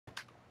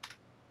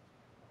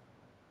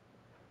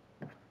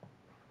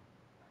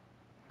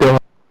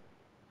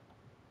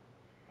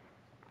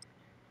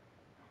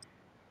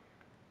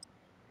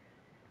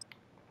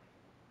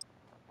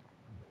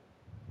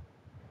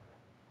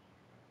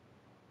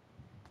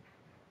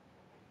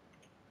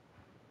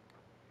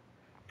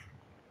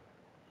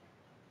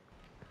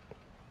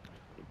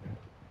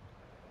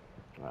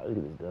Look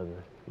at this dozen.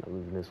 I'm not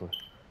losing this one.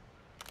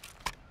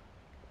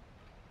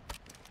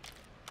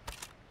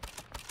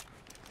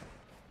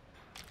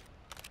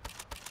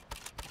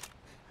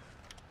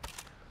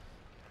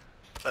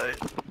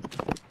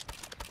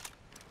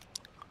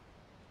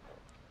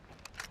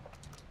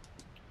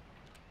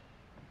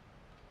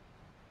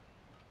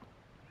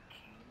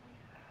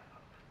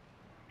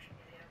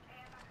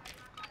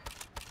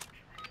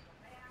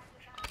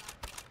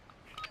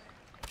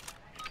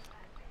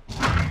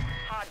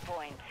 Hard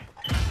point.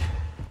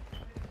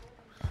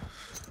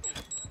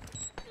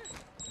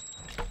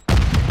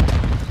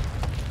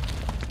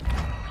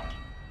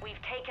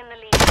 We've taken the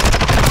lead.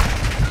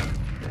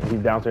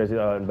 He's downstairs in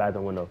the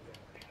bathroom window.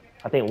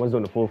 I think one's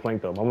doing the full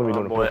flank though. I'm gonna be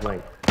doing the full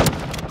flank.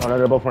 Oh no,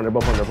 they're both front. They're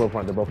both front. They're both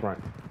front. They're both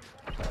front.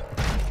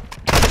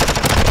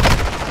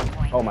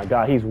 Oh my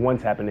God, he's one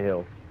tapping the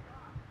hill.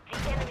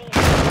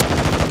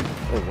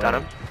 Oh, got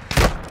him.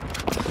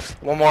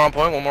 One more on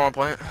point. One more on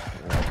point.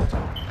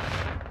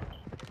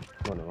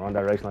 Going the wrong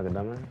direction like a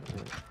dumbass.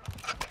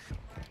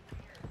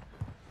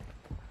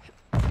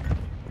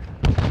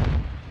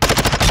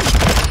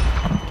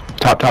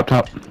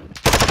 Top.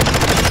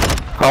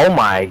 Oh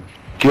my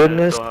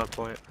goodness. Still have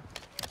point.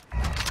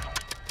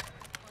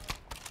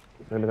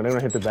 They're gonna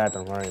hit the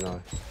bathroom right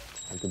now.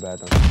 Hit the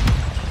bathroom.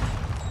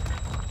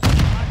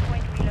 Hard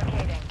point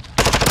relocating.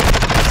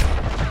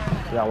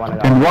 Yeah, one.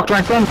 And walk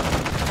right from.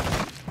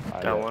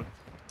 Got one.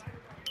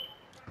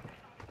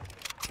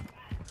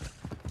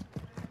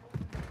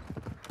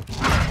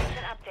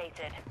 Position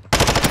updated.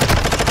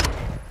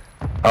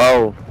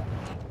 Oh.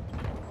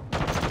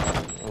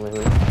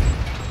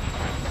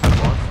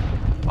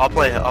 I'll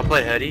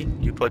play heady.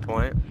 You play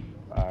point.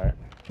 Alright.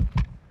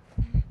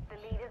 The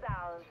lead is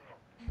ours.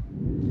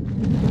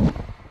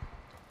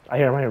 I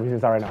hear him. He's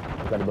inside right now.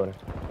 He's got the building.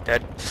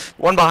 Dead.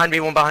 One behind me.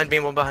 One behind me.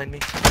 One behind me.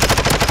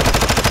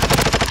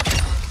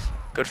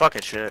 Good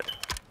fucking shit.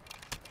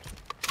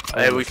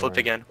 Hey, we flipped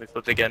again. We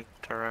flipped again.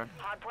 Turn around.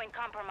 Hard point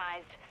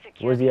compromised.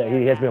 Secure. Where's he at?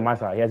 He has to be on my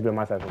side. He has to be on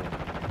my side for me.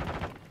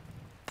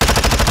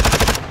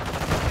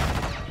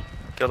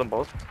 Kill them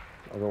both.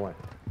 I'll go one.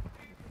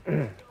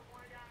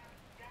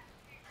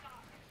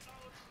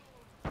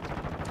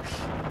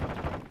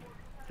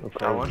 Okay.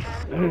 Got one.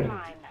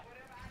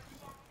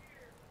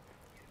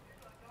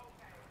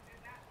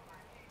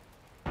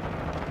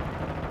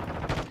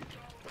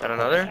 Got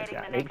another.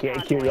 Yeah, he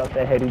can't keep me off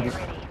that head. He just...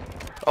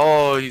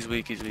 Oh, he's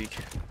weak. He's weak.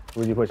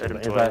 Where'd you push Hit him?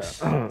 him Inside?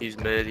 twice. He's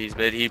mid. He's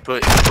mid. He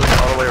pushed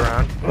all the way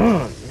around.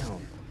 Damn.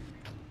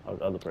 Oh,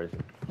 the other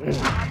person.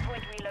 Hard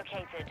point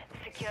relocated.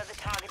 Secure the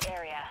target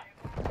area.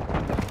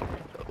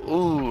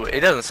 Ooh,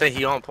 it doesn't say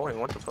he on point.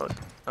 What the fuck?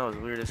 That was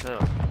weird as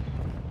hell.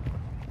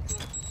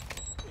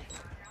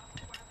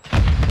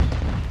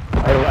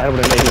 I would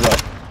have made it up.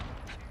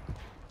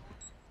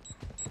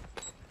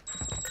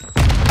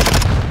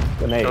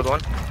 Grenade. Killed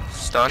one.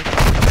 Stun.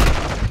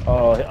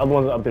 Oh, the other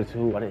one's up there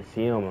too. I didn't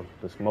see him.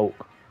 The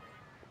smoke.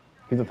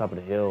 He's on top of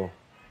the hill.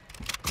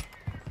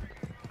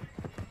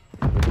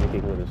 Look at the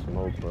kick with the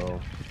smoke, bro.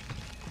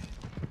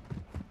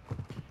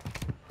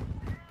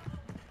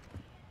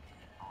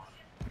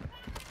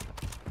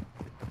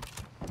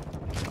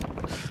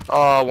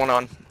 Oh, one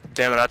on.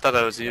 Damn it, I thought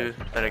that was you.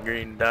 Had a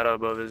green data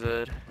above his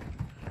head.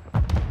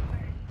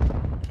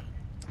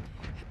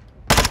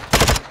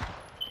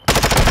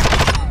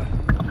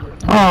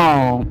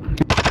 Oh.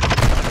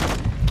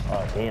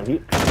 Oh, damn. He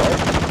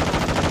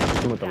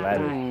with the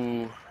ladder.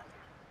 Ooh.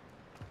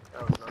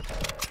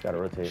 Gotta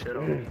rotate. Shit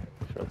on.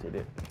 Rotate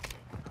it.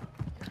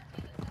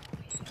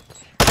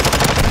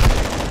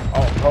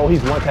 Oh,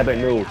 he's one tap at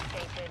noob.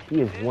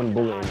 He is one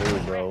bullet in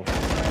noob, bro.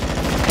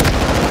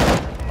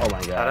 Oh my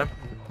God. Got him.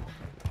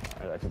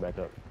 I got you back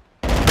up.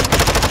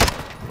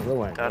 Good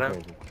one. Got him.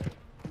 Crazy.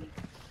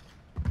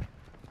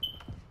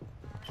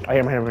 I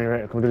hear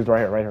him. Come through this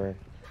right here.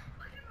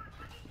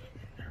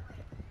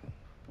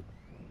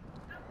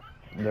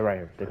 They're right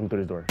here. They come through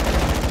this door.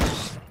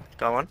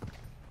 Got one.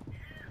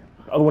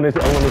 Other one is.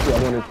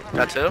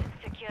 Got two.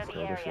 Secure the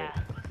area.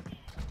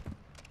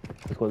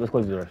 Let's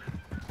close the door.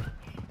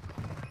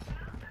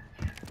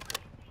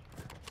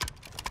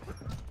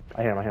 I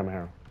hear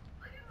him.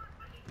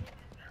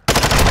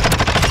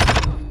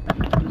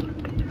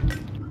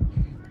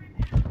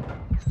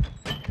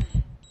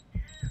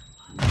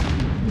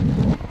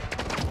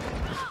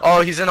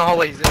 Oh, he's in the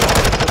hallway.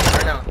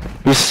 Right now.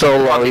 He's so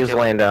low. He's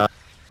laying down.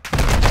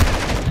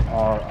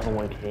 Oh, other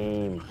one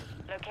came.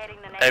 Locating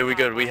the next Hey, we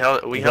good. We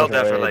held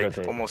that for like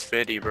almost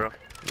 50, bro.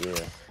 Yeah.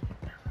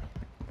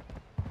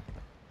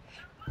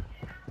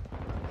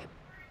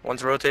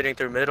 One's rotating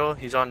through middle.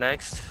 He's on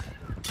next.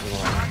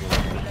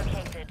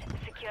 relocated.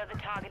 Secure the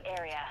target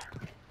area.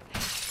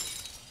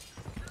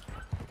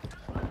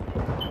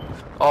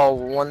 Oh,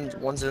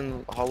 one's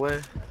in the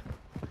hallway.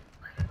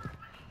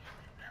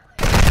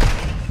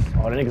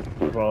 Oh, that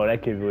nigga, bro,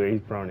 that kid's weird.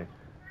 He's proning.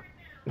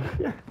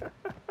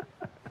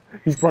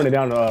 He's proning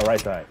down the right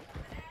side.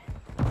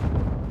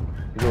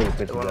 He's going to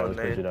pitch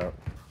it out.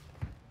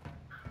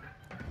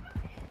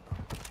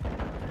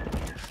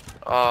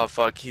 Oh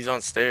fuck, he's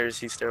on stairs.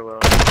 He's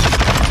stairwell.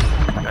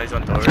 Now he's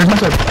on door. Here's my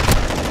side.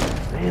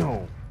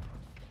 Damn.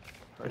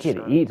 The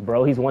kid eats,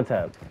 bro. He's one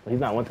tap. He's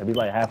not one tap. He's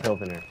like half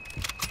health in there.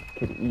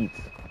 Kid eats.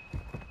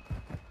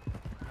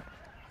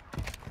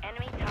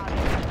 Enemy target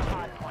at the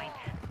hard point.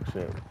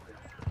 Shit.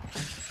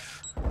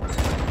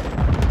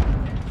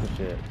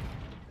 Shit.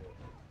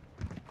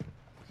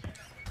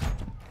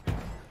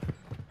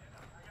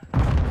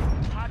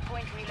 Hard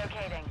point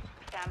relocating.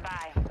 Stand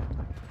by.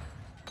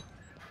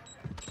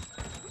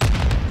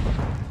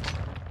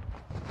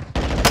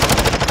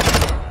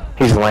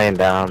 He's laying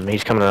down.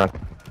 He's coming up.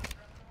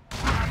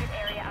 Target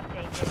area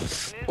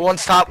updated. One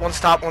stop. Bridge.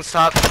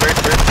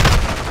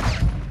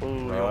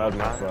 Ooh, Bro, that was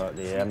my spot.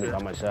 Yeah, I missed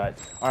all my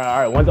shots.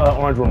 Alright. One's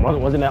orange room.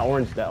 One's in that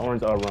orange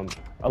room.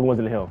 Other one's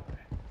in the hill.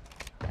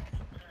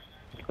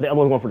 The other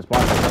one's going for the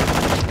spawn.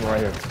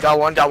 Right here.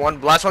 Got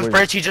one. Last one's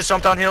bridge. He just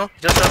jumped on hill.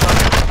 Damn,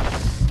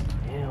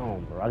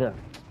 bro. That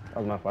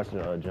was my fault. I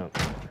should jump.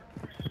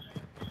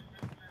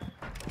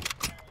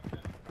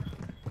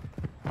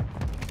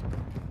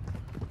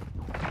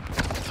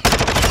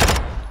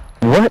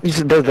 What? You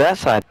should do that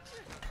side.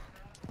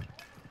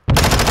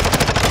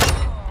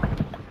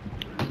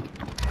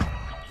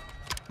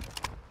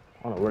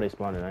 I don't know where they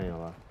spawned in, I ain't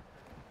gonna lie.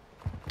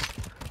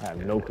 I have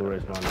no clue where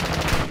they spawned in.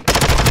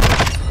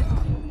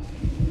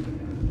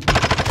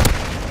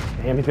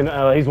 Damn,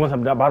 he's one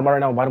bottom right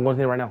now. Bottom one's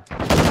in right now.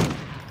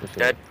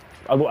 Dead.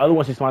 Other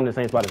one, she spawned in the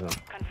same spot as him.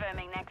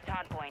 Confirming next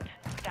hard point.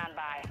 Stand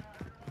by.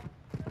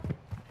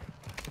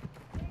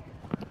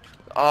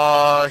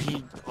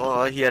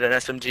 He had an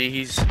SMG.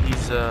 He's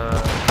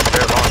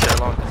very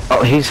long.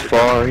 Oh, he's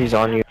far. He's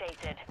on you.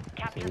 Updated.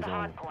 Capture the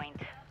hard point.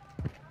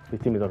 His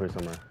team is over here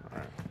somewhere.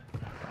 Alright.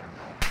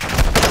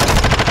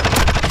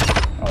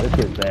 Oh, this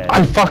kid's bad.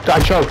 I'm fucked. I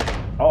choked.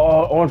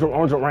 Oh, orange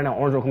room right now.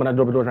 Orange room coming out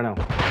the door right now.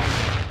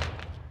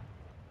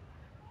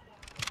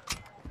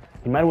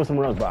 He might have went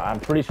somewhere else, but I'm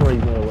pretty sure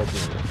he's gonna watch me.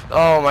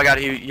 Oh my god,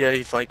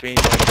 he flanked me.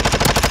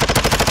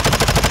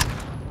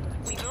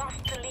 We've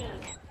lost the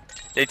lead.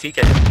 They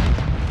TK'd.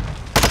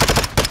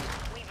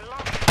 We've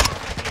lost the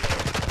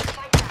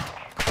fight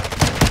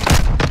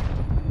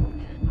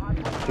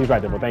back. He's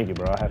right there, but thank you,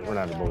 bro. I had to run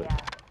out of the bullet.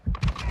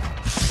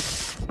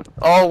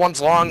 Oh,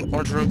 one's long.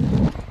 Orange room.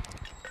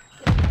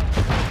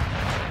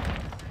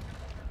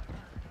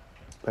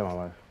 Play my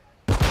life.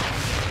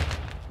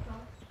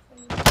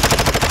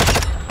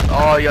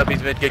 Oh, yep,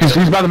 he's mid.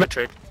 He's by the mid.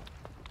 Trade.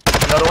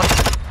 Another one.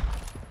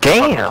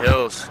 Damn.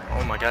 Kills.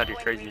 Oh my god, you're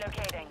crazy.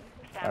 Relocating.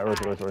 Alright,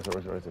 Stand by.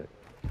 where's it?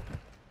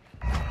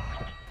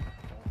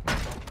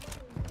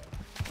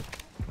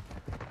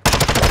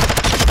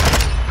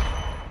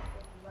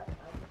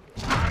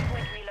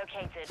 Hardpoint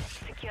relocated.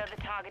 Secure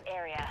the target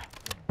area.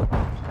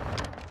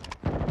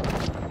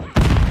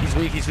 He's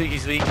weak.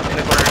 In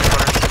the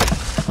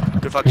corner.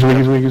 Good fuck.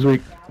 He's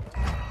weak.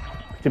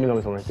 Timmy's on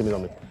me somewhere. Timmy's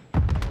on me.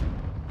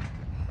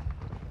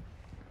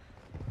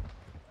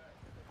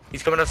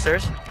 He's coming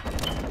upstairs.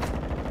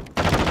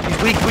 He's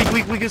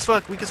weak as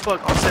fuck.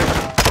 Upstairs.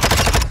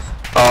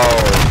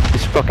 Oh,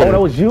 he's fucking. Oh,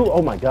 that was you?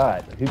 Oh my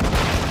god.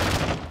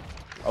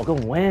 Oh,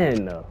 good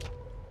win. Good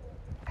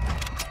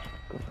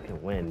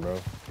fucking win, bro.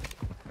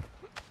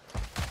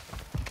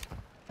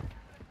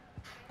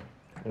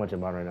 I'm watching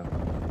bottom right now.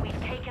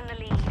 We've taken the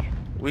lead.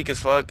 Weak as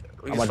fuck.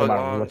 I'm watching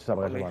bottom. Watch the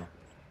bottom.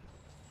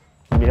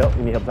 You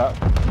need help top?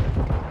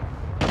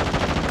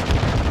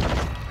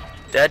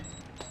 Dead.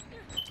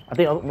 I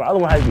think the other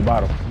one has to be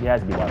bottom. He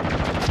has to be bottom.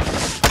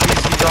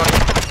 He's on.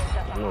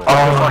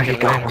 Oh, you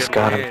almost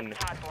got him.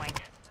 Hardpoint.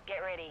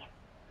 Get ready.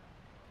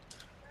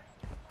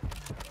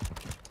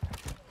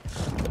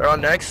 They're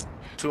on next.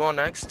 Two on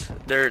next.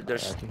 They're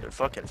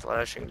fucking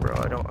flashing, bro.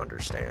 I don't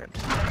understand.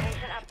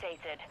 Location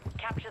updated.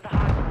 Capture the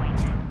hardpoint.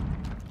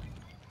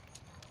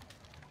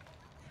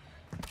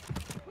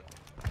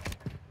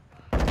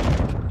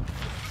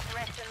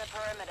 Threats in the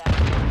perimeter.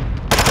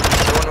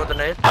 The one with the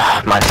nade.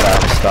 My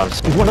side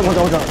stuns. He's one.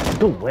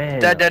 Good win.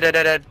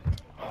 Dead.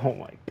 Oh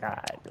my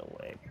god, good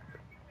win.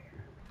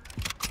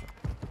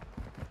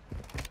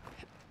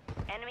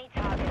 Enemy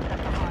targets at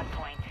the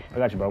hardpoint. I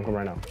got you, bro. I'm coming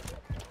right now.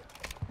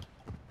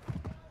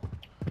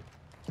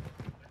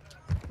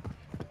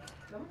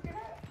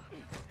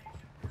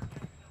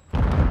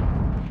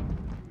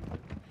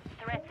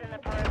 Threats in the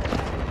perimeter.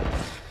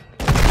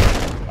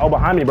 Oh,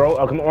 behind me, bro.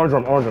 Oh, come on, orange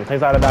room. Same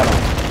side of the battle.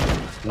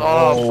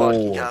 Oh fuck,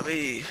 he got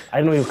me. I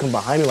didn't know he was coming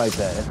behind me like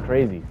that. That's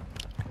crazy.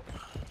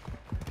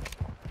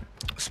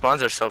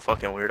 Spawns are so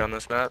fucking weird on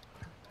this map.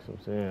 That's what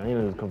I'm saying. I didn't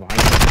know he was coming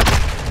behind me.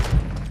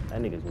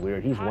 That nigga's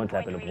weird. He's one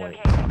tapping the point.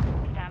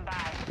 Relocating. Stand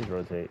by. He's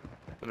rotate.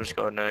 I'm just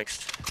going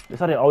next. That's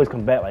how they always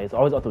come back. Like, it's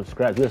always up through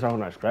scraps. We just start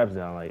our scraps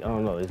down. Like, I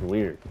don't know. It's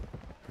weird.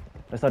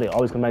 That's how they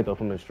always come back, though,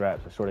 from the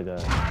straps. I swear to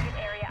God. Target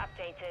area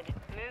updated.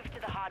 Move to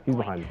the hardpoint. He's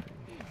behind me.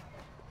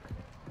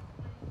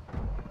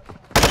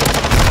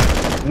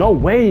 No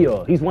way.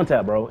 He's one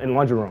tap, bro. In the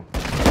laundry room.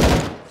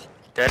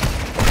 Dead.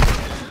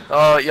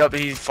 Oh, yep,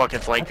 he fucking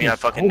flanked me. I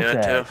fucking knew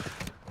it too.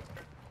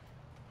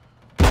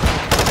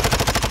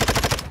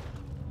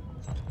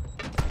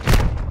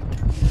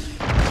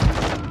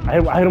 I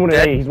hit him with an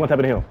A. He's one tap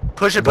in the hill.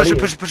 Push it, push it,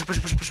 push it, push it, push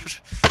it, push it, push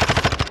it.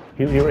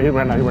 He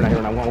ran out. One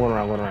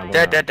around.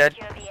 Dead, dead, dead.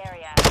 Secure the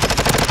area.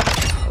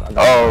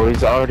 Oh,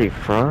 he's already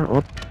front?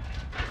 What?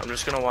 I'm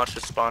just gonna watch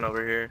the spawn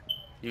over here.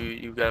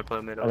 You gotta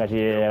play mid. I got you.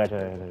 Yeah, I got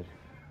you.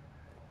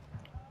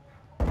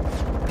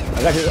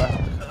 I got you.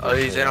 Oh,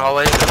 he's in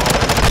hallway.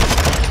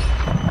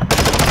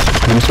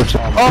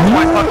 Oh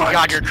my fucking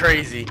god, you're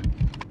crazy.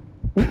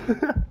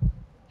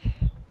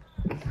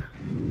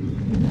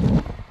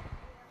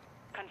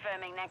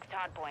 Confirming next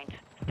hard point.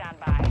 Stand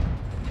by.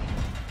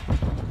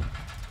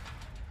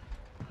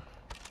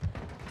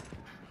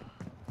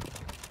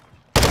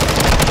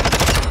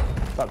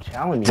 Stop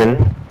challenging me.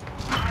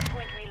 Hard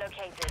point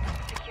relocated.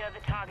 Secure the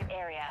target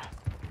area.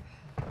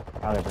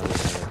 I got you.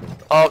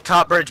 Oh,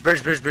 top bridge.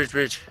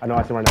 I know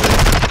I see right now.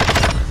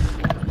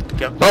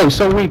 Go. Oh, he's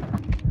so weak.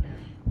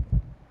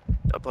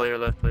 Player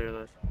left.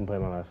 I'm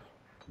playing my life.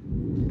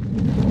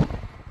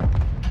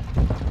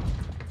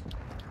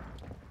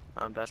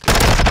 I'm back.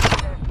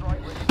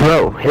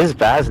 Bro, his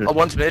Vaz. Oh,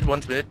 one's mid.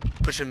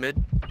 Pushing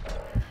mid.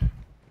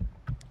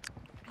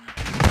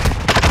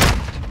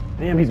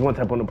 Damn, he's one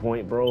tap on the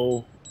point,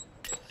 bro.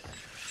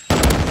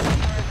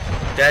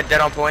 Dead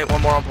on point.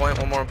 One more on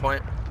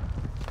point.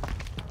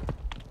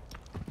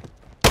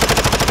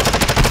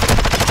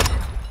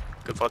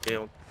 Good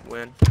fucking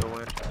win. Go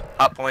win.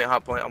 Hot point.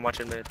 I'm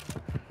watching mid.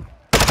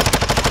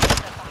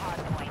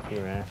 He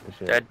ran. Good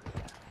shit. Dead.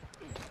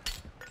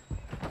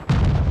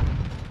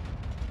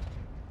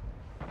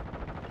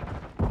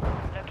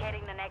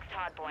 Locating the next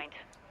hard point.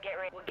 Get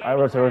ready.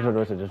 Alright,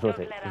 rotate. Just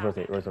rotate.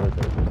 Rotate.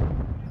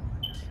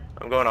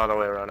 I'm going all the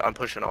way around. I'm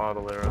pushing all the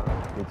way around.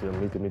 Me too.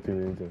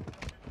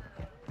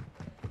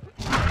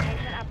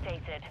 Location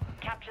updated.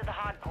 Capture the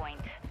hard point.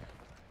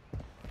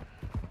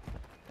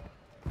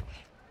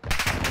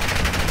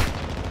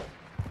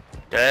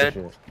 Dead.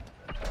 Good shit.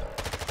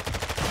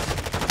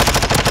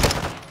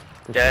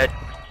 Dead.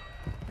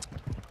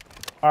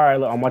 Alright,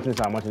 look, I'm watching this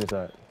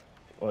side.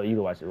 Well, you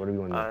can watch it. What are we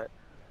going to do? Alright.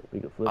 We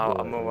can flip it.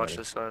 I'm gonna watch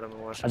this side. I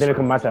think they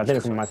come my side.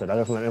 It's my side.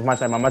 My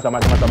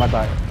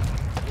side.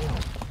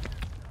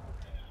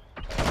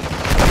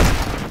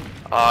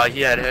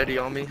 He had heady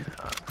on me.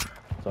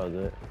 It's all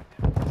good.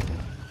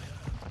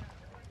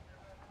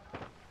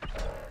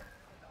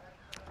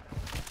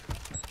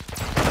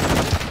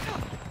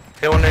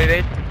 Hit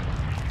 188.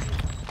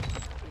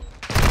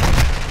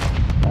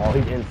 Oh,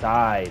 he's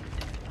inside.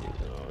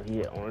 He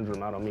hit orange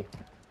room out on me.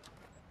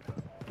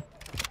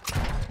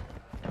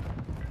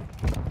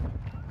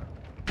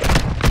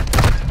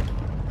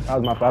 That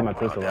was my fault. My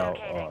pistol out.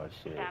 Oh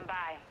shit. Stand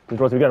by. We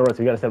gotta rotate.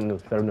 We gotta set him new.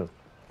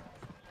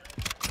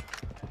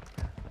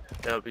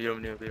 Yeah, beat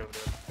him new. They're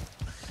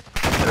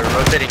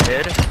rotating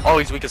mid. Oh,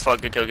 he's weak as fuck.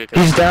 Good kill.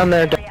 He's down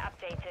there. Area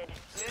updated.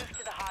 Move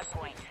to the hard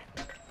point.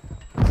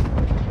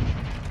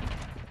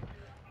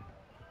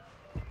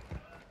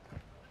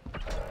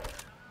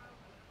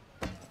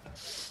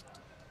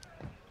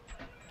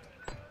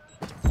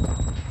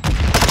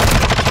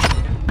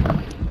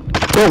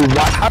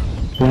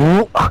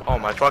 Oh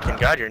my fucking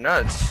god, you're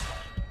nuts.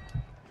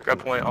 Grab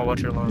point. I'll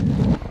watch your long.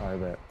 Alright,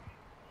 bet.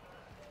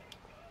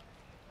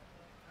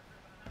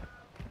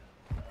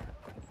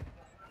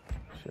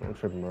 Shit, I'm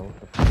tripping, bro.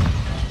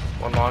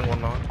 One long.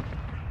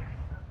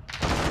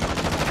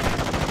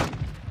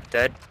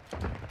 Dead.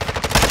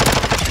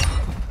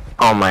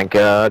 Oh my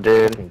god,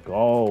 dude. Fucking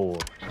go.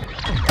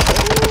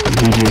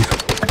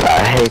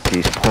 I hate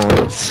these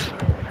points.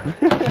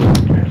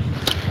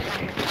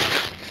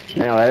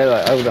 Damn,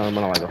 I was on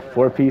like a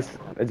 4-piece.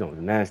 That joint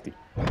was nasty.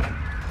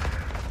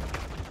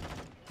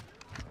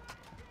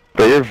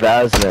 But your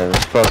Vazna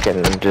is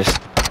fucking just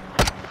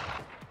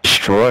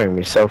destroying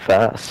me so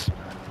fast.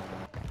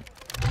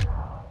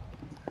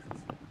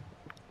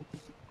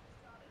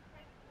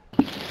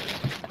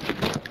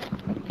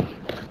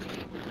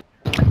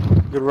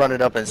 Good run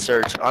it up and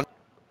search.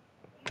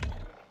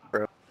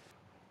 Bro.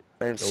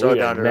 I'm so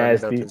down to run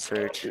it up and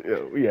search.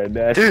 We are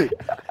nasty. Dude,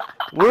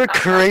 we're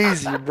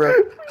crazy, bro.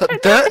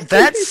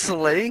 That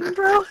slang,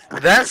 bro.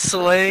 That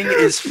slang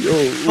is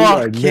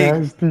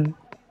fucking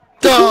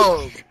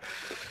dumb.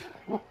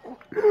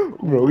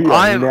 Bro, we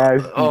are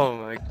nasty. Oh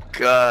my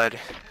god,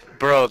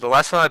 bro. The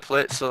last time I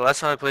played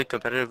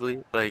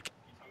competitively, like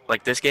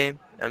this game,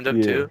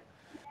 MW2,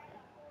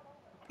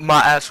 my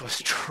ass was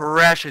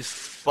trash as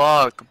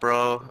fuck,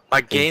 bro.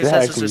 My game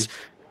sense was just.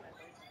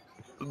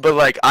 But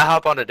like, I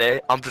hop on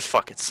today, I'm just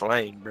fucking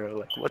slaying, bro.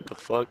 Like, what the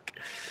fuck?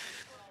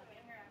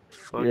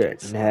 You're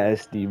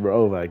nasty,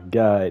 bro. Oh my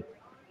god.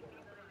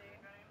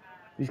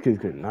 These kids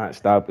could not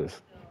stop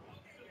us.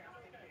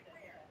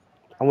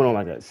 I went on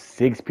like a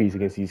 6-piece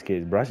against these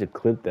kids, bro. I should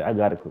clip that. I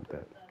gotta clip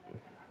that.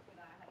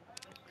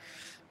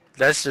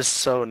 That's just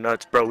so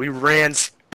nuts, bro. We ran